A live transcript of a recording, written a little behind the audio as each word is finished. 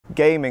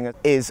gaming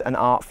is an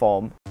art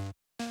form.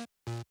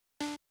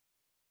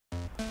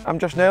 I'm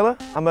Josh Naylor,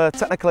 I'm a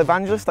technical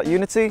evangelist at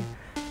Unity.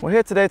 We're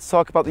here today to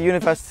talk about the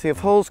University of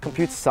Hull's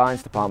Computer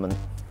Science department.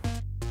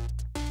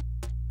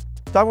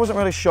 I wasn't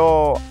really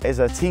sure as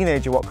a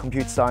teenager what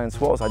computer science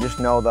was. I just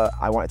know that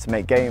I wanted to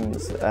make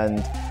games,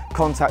 and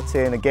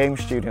contacting a game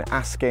student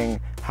asking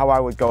how I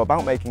would go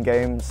about making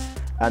games,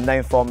 and they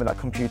informed me that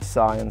computer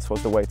science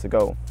was the way to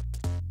go.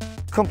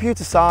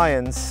 Computer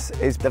science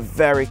is the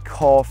very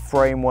core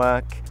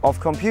framework of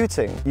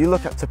computing. You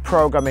look at to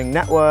programming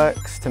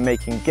networks, to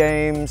making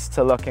games,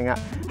 to looking at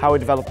how we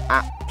develop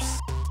apps.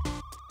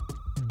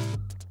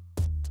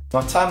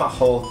 My time at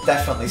Hull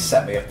definitely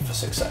set me up for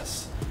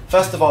success.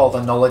 First of all,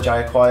 the knowledge I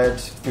acquired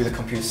through the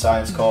computer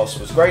science course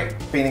was great.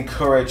 Being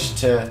encouraged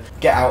to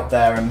get out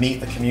there and meet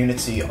the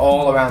community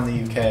all around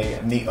the UK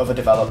and meet other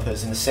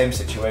developers in the same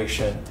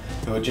situation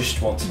who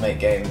just want to make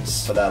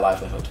games for their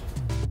livelihood.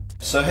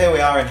 So here we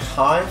are in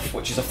Hive,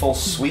 which is a full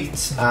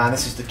suite, and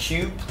this is the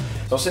Cube.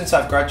 So since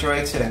I've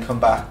graduated and come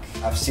back,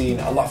 I've seen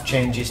a lot of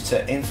changes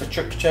to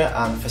infrastructure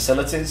and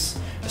facilities,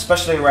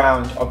 especially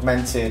around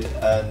augmented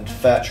and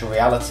virtual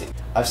reality.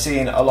 I've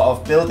seen a lot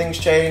of buildings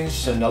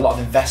change and a lot of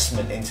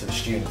investment into the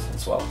students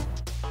as well.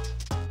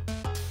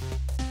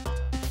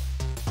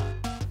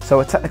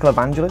 So a technical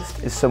evangelist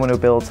is someone who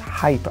builds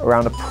hype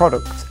around a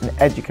product and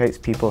educates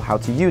people how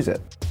to use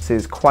it. This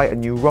is quite a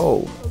new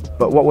role,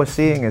 but what we're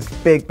seeing is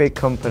big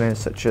companies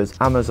such as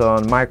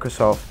Amazon,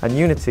 Microsoft and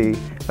Unity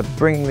are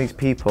bringing these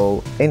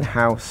people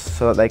in-house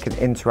so that they can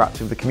interact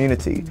with the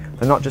community.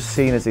 They're not just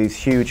seen as these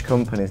huge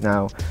companies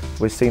now,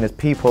 we're seen as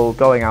people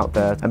going out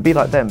there and be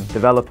like them,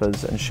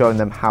 developers, and showing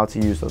them how to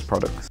use those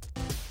products.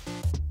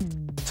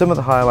 Some of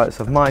the highlights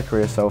of my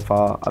career so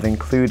far have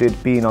included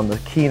being on the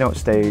keynote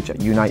stage at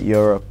Unite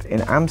Europe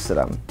in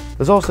Amsterdam.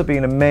 There's also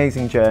been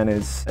amazing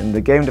journeys in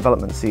the game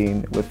development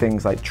scene with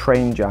things like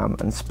Train Jam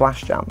and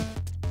Splash Jam.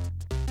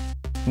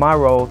 My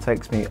role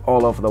takes me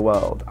all over the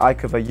world. I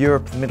cover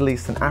Europe, the Middle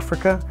East and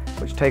Africa,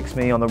 which takes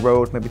me on the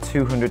road maybe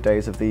 200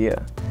 days of the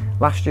year.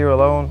 Last year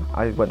alone,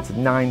 I went to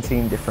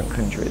 19 different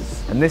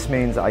countries, and this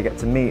means that I get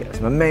to meet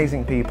some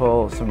amazing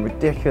people, some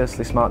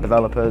ridiculously smart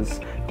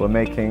developers who are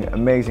making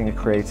amazing and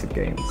creative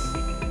games.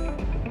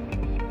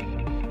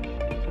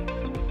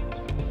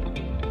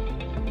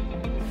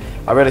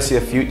 I really see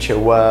a future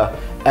where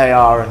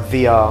AR and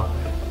VR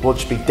will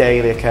just be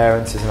daily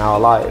occurrences in our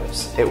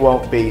lives. It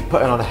won't be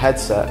putting on a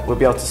headset, we'll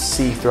be able to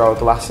see through our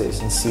glasses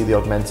and see the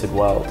augmented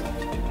world.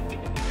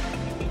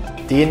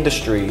 The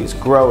industry is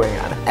growing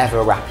at an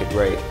ever rapid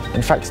rate.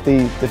 In fact,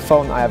 the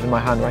phone that I have in my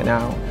hand right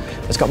now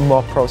has got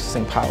more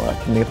processing power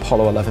than the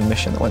Apollo 11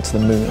 mission that went to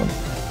the moon.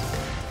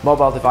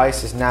 Mobile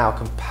devices now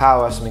can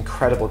power some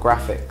incredible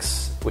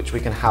graphics which we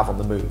can have on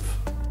the move.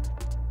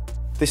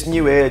 This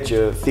new age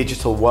of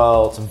digital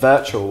worlds and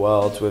virtual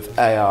worlds with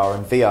AR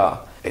and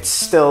VR, it's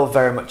still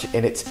very much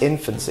in its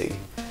infancy.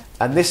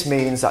 And this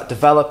means that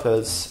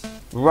developers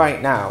right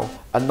now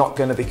are not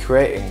going to be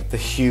creating the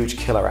huge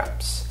killer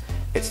apps.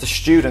 It's the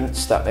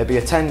students that may be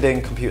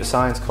attending computer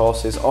science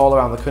courses all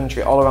around the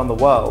country, all around the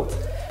world,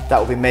 that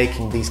will be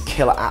making these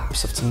killer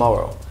apps of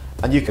tomorrow.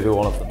 And you could be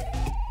one of them.